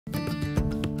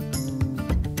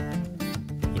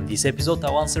this episode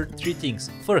I'll answer 3 things.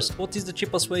 First, what is the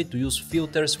cheapest way to use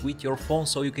filters with your phone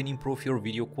so you can improve your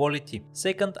video quality?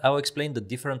 Second, I'll explain the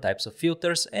different types of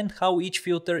filters and how each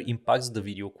filter impacts the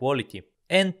video quality.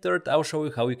 And third, I'll show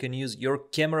you how you can use your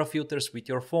camera filters with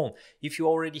your phone. If you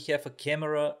already have a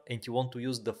camera and you want to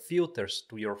use the filters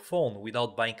to your phone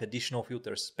without buying additional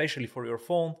filters, especially for your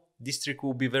phone, this trick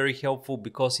will be very helpful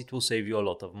because it will save you a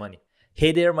lot of money.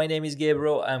 Hey there, my name is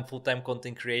Gabriel, I'm a full-time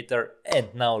content creator,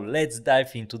 and now let's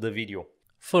dive into the video.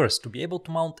 First, to be able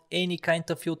to mount any kind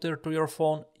of filter to your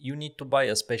phone, you need to buy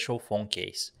a special phone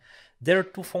case. There are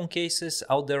 2 phone cases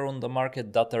out there on the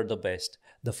market that are the best.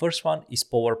 The first one is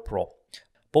PowerPro.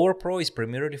 PowerPro is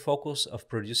primarily focused on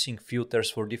producing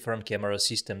filters for different camera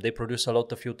systems. They produce a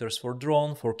lot of filters for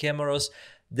drone, for cameras.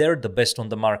 They're the best on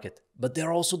the market, but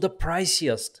they're also the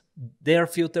priciest. Their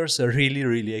filters are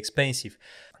really expensive.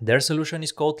 Their solution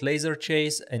is called Laser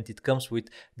Chase and it comes with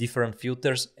different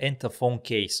filters and a phone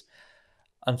case.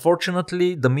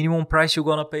 Unfortunately, the minimum price you're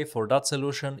gonna pay for that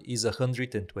solution is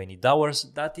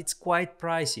 $120. That it's quite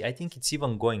pricey. I think it's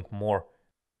even going more.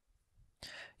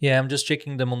 Yeah, I'm just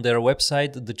checking them on their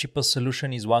website. The cheapest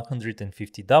solution is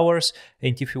 $150,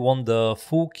 and if you want the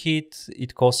full kit,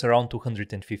 it costs around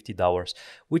 $250,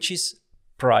 which is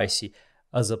pricey.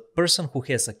 As a person who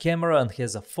has a camera and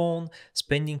has a phone,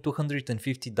 spending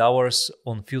 $250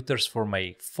 on filters for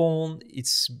my phone,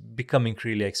 it's becoming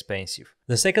really expensive.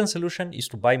 The second solution is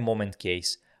to buy Moment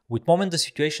case. With Moment, the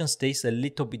situation stays a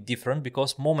little bit different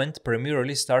because Moment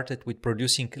primarily started with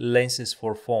producing lenses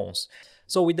for phones.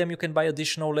 So with them you can buy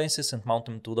additional lenses and mount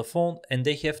them to the phone, and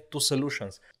they have 2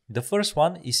 solutions. The first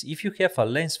one is if you have a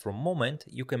lens from Moment,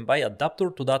 you can buy adapter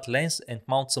to that lens and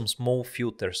mount some small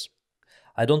filters.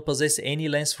 I don't possess any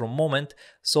lens from Moment,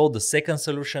 so the second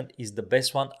solution is the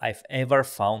best one I've ever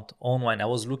found online. I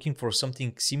was looking for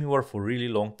something similar for a really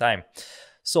long time.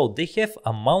 So they have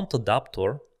a mount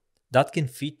adapter that can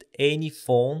fit any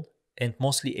phone and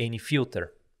mostly any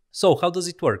filter. So how does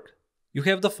it work? You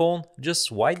have the phone, just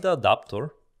swipe the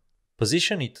adapter,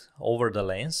 position it over the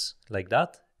lens like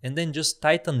that, and then just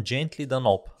tighten gently the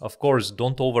knob. Of course,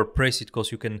 don't overpress it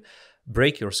because you can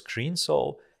break your screen,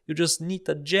 so you just need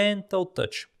a gentle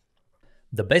touch.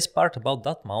 The best part about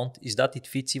that mount is that it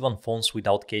fits even phones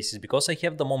without cases, because I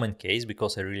have the Moment case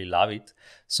because I really love it.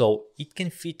 So it can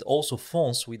fit also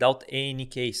phones without any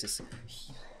cases.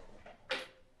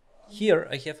 Here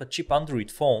I have a cheap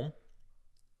Android phone.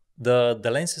 The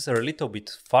lenses are a little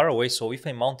bit far away, so if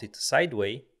I mount it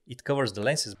sideways, it covers the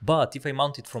lenses. But if I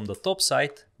mount it from the top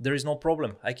side, there is no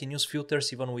problem. I can use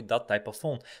filters even with that type of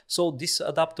phone. So this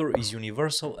adapter is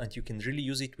universal and you can really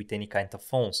use it with any kind of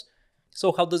phones.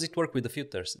 So how does it work with the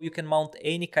filters? You can mount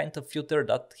any kind of filter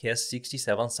that has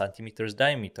 67 centimeters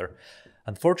diameter.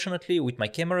 Unfortunately, with my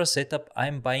camera setup,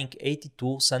 I'm buying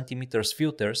 82 centimeters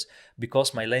filters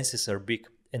because my lenses are big.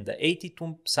 And the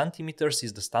 82 centimeters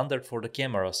is the standard for the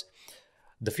cameras.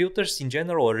 The filters in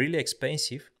general are really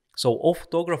expensive, so all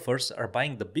photographers are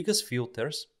buying the biggest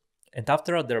filters, and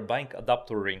after that they're buying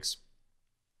adapter rings.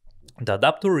 The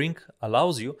adapter ring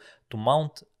allows you to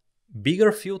mount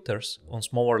bigger filters on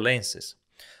smaller lenses.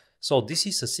 So this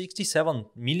is a 67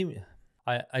 millimeter.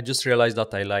 I just realized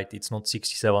that I lied. It's not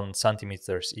 67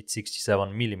 centimeters, it's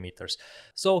 67 millimeters.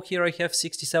 So here I have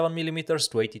 67 millimeters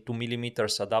to 82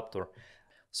 millimeters adapter.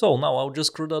 So now I'll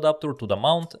just screw the adapter to the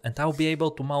mount and I'll be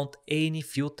able to mount any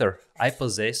filter I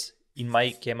possess in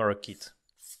my camera kit.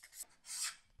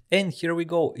 And here we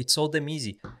go, it's so damn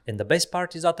easy. And the best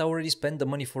part is that I already spent the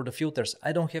money for the filters.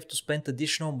 I don't have to spend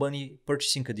additional money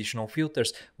purchasing additional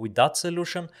filters. With that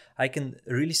solution, I can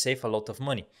really save a lot of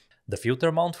money. The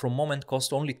filter mount from Moment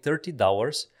cost only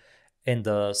 $30 and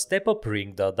the step-up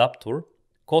ring, the adapter,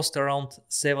 cost around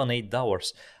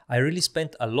 $7-8. I really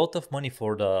spent a lot of money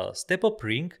for the step-up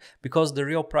ring because the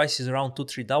real price is around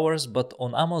 $2-3, but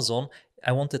on Amazon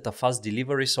I wanted a fast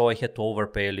delivery, so I had to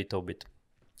overpay a little bit.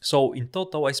 So in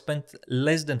total I spent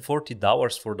less than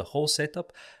 $40 for the whole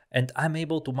setup and I'm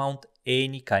able to mount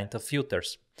any kind of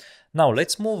filters. Now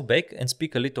let's move back and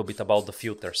speak a little bit about the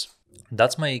filters.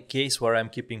 That's my case where I'm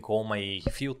keeping all my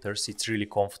filters. It's really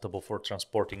comfortable for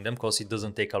transporting them because it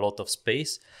doesn't take a lot of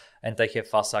space and I have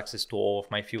fast access to all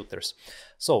of my filters.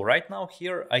 So right now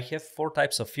here I have 4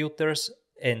 types of filters,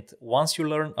 and once you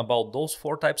learn about those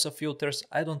 4 types of filters,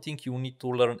 I don't think you need to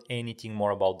learn anything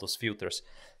more about those filters.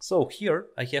 So here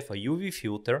I have a UV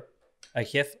filter, I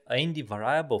have an ND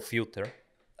variable filter,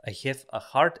 I have a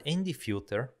hard ND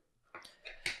filter,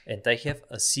 and I have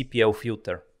a CPL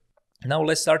filter. Now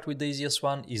let's start with the easiest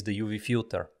one, is the UV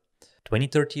filter.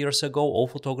 20-30 years ago, all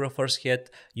photographers had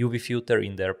UV filter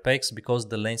in their packs because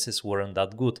the lenses weren't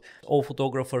that good. All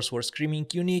photographers were screaming,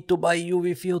 "You need to buy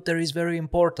UV filter, it's very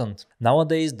important."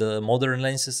 Nowadays, the modern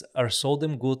lenses are so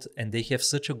damn good and they have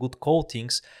such a good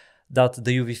coatings that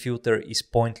the UV filter is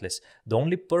pointless. The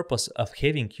only purpose of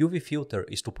having UV filter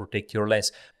is to protect your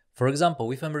lens. For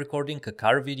example, if I'm recording a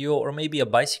car video or maybe a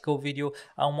bicycle video,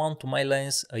 I'll mount to my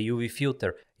lens a UV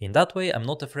filter. In that way, I'm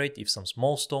not afraid if some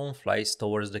small stone flies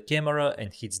towards the camera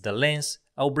and hits the lens,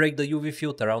 I'll break the UV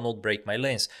filter, I'll not break my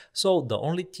lens. So the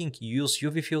only thing you use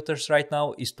UV filters right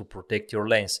now is to protect your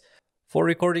lens. For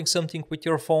recording something with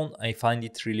your phone, I find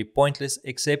it really pointless,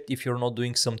 except if you're not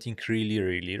doing something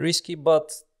really risky,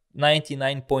 but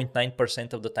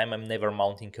 99.9% of the time I'm never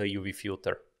mounting a UV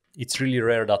filter. It's really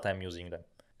rare that I'm using them.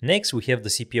 Next we have the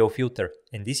CPO filter,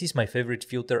 and this is my favorite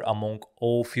filter among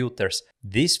all filters.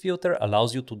 This filter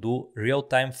allows you to do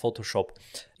real-time Photoshop.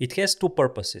 It has two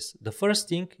purposes. The first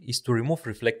thing is to remove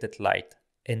reflected light,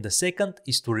 and the second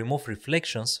is to remove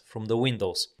reflections from the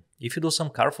windows. If you do some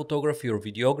car photography or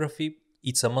videography,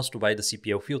 it's a must to buy the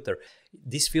CPO filter.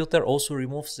 This filter also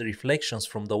removes the reflections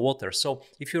from the water. So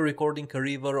if you're recording a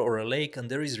river or a lake and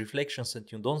there is reflections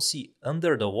that you don't see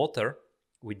under the water,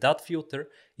 with that filter,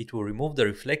 it will remove the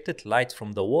reflected light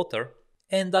from the water,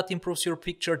 and that improves your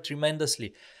picture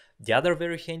tremendously. The other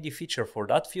very handy feature for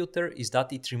that filter is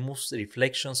that it removes the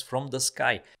reflections from the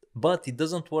sky, but it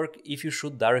doesn't work if you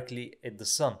shoot directly at the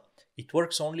sun. It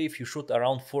works only if you shoot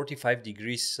around 45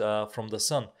 degrees from the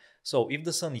sun. So if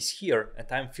the sun is here and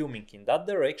I'm filming in that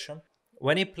direction,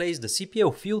 when I place the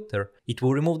CPO filter, it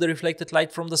will remove the reflected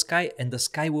light from the sky and the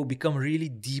sky will become really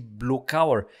deep blue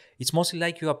color. It's mostly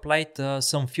like you applied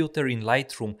some filter in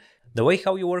Lightroom. The way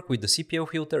how you work with the CPO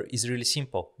filter is really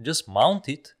simple. Just mount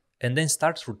it and then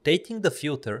start rotating the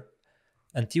filter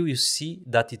until you see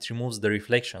that it removes the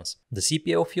reflections. The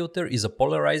CPO filter is a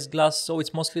polarized glass, so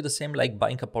it's mostly the same like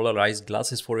buying a polarized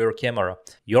glasses for your camera.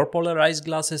 Your polarized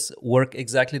glasses work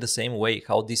exactly the same way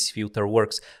how this filter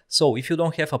works. So if you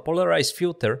don't have a polarized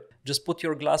filter, just put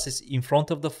your glasses in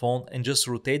front of the phone and just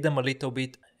rotate them a little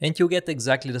bit and you get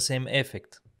exactly the same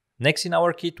effect. Next in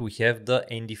our kit we have the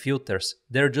ND filters.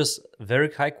 They're just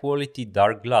very high quality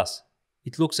dark glass.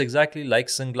 It looks exactly like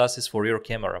sunglasses for your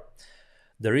camera.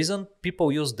 The reason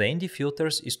people use the ND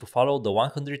filters is to follow the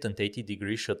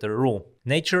 180-degree shutter rule.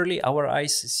 Naturally, our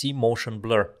eyes see motion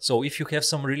blur, so if you have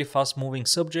some really fast moving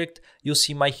subject, you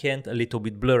see my hand a little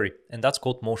bit blurry, and that's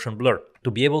called motion blur. To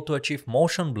be able to achieve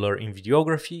motion blur in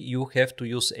videography, you have to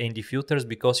use ND filters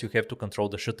because you have to control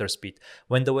the shutter speed.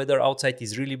 When the weather outside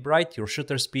is really bright, your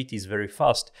shutter speed is very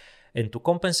fast. And to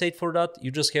compensate for that,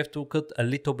 you just have to cut a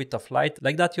little bit of light,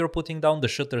 like that you're putting down the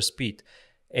shutter speed.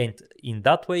 And in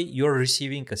that way, you're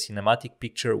receiving a cinematic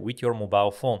picture with your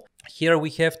mobile phone. Here we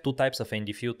have two types of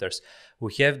ND filters.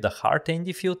 We have the hard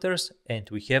ND filters and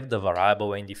we have the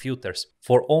variable ND filters.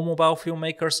 For all mobile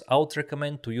filmmakers, I would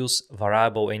recommend to use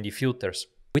variable ND filters.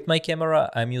 With my camera,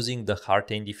 I'm using the hard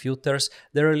ND filters.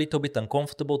 They're a little bit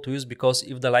uncomfortable to use because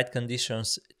if the light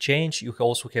conditions change, you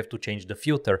also have to change the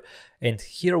filter. And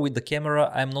here with the camera,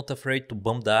 I'm not afraid to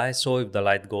bump the ISO if the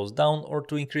light goes down or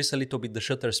to increase a little bit the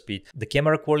shutter speed. The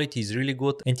camera quality is really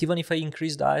good, and even if I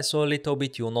increase the ISO a little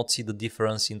bit, you will not see the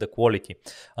difference in the quality.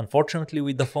 Unfortunately,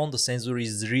 with the phone, the sensor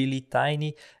is really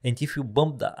tiny, and if you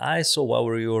bump the ISO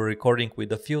while you're recording with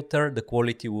the filter, the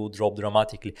quality will drop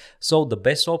dramatically. So the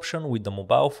best option with the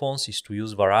mobile phones is to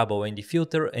use variable ND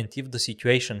filter, and if the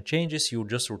situation changes, you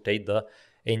just rotate the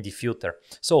ND filter.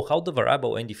 So how the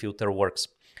variable ND filter works?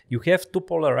 You have two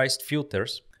polarized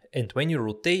filters, and when you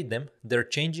rotate them, they're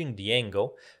changing the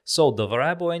angle. So the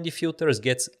variable ND filters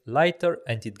gets lighter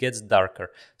and it gets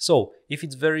darker. So if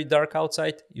it's very dark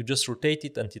outside, you just rotate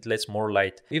it and it lets more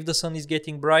light. If the sun is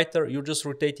getting brighter, you just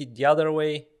rotate it the other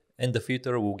way and the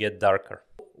filter will get darker.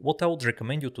 What I would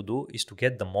recommend you to do is to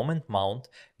get the moment mount,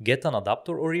 get an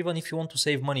adapter, or even if you want to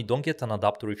save money, don't get an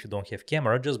adapter if you don't have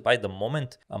camera, just buy the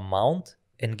moment mount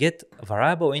and get a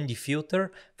variable ND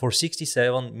filter for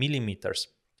 67 millimeters.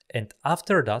 And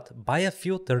after that, buy a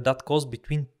filter that costs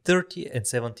between $30 and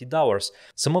 $70.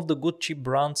 Some of the good cheap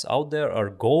brands out there are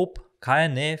Gulp,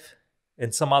 K&F,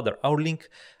 and some other. I'll link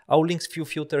few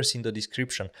filters in the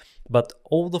description. But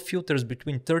all the filters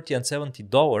between $30 and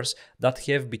 $70 that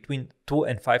have between 2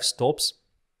 and 5 stops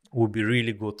will be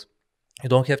really good. You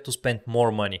don't have to spend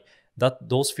more money.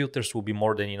 Those filters will be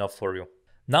more than enough for you.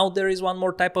 Now there is one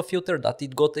more type of filter that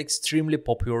it got extremely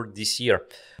popular this year.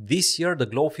 This year the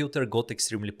glow filter got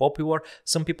extremely popular.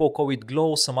 Some people call it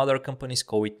glow, some other companies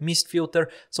call it mist filter.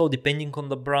 So depending on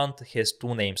the brand, it has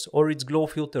two names, or it's glow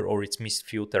filter or it's mist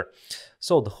filter.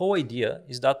 So the whole idea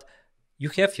is that you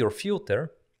have your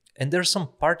filter and there's some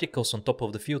particles on top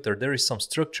of the filter, there is some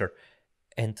structure.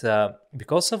 And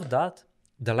because of that,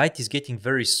 the light is getting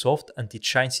very soft and it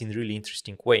shines in a really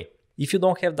interesting way. If you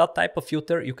don't have that type of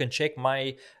filter, you can check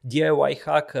my DIY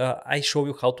hack. I show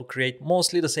you how to create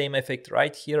mostly the same effect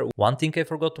right here. One thing I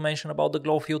forgot to mention about the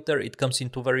glow filter, it comes in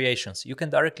two variations. You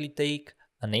can directly take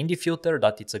an ND filter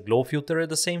that it's a glow filter at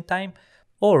the same time,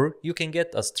 or you can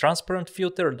get a transparent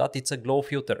filter that it's a glow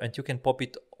filter and you can pop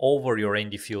it over your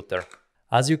ND filter.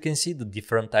 As you can see, the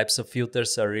different types of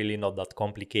filters are really not that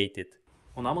complicated.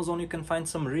 On Amazon you can find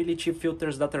some really cheap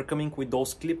filters that are coming with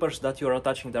those clippers that you're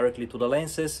attaching directly to the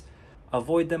lenses.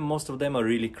 Avoid them, most of them are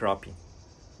really crappy.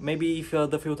 Maybe if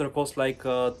the filter costs like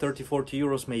 30-40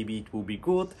 euros, maybe it will be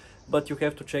good, but you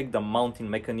have to check the mounting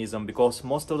mechanism, because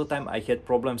most of the time I had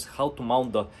problems how to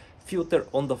mount the filter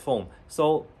on the phone.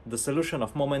 So the solution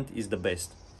of Moment is the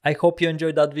best. I hope you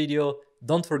enjoyed that video.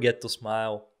 Don't forget to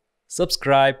smile,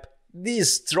 subscribe,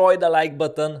 destroy the like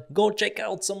button, go check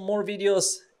out some more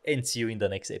videos, and see you in the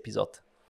next episode.